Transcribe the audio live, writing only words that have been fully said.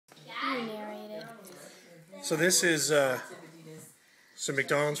So this is some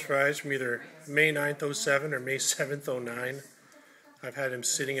McDonald's fries from either May 9th, 07 or May 7th, 09. I've had them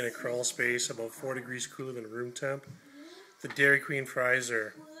sitting in a crawl space about 4 degrees cooler than room temp. The Dairy Queen fries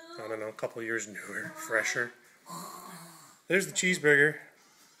are, I don't know, a couple years newer, fresher. There's the cheeseburger.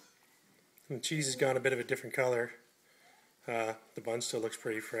 And the cheese has gone a bit of a different color. The bun still looks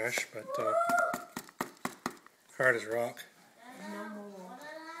pretty fresh, but hard as rock.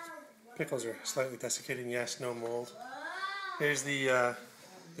 Pickles are slightly desiccated, and yes, no mold. Here's the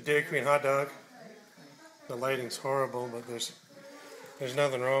Dairy Queen hot dog. The lighting's horrible, but there's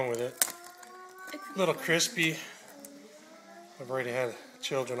nothing wrong with it. A little crispy. I've already had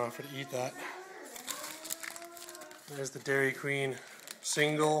children offer to eat that. There's the Dairy Queen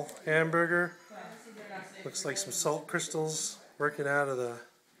single hamburger. Looks like some salt crystals working out of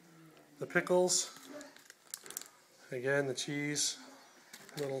the pickles. Again, the cheese,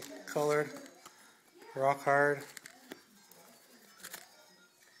 a little colored, rock hard.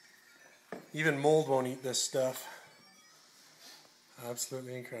 Even mold won't eat this stuff.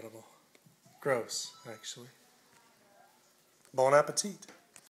 Absolutely incredible. Gross, actually. Bon appetit.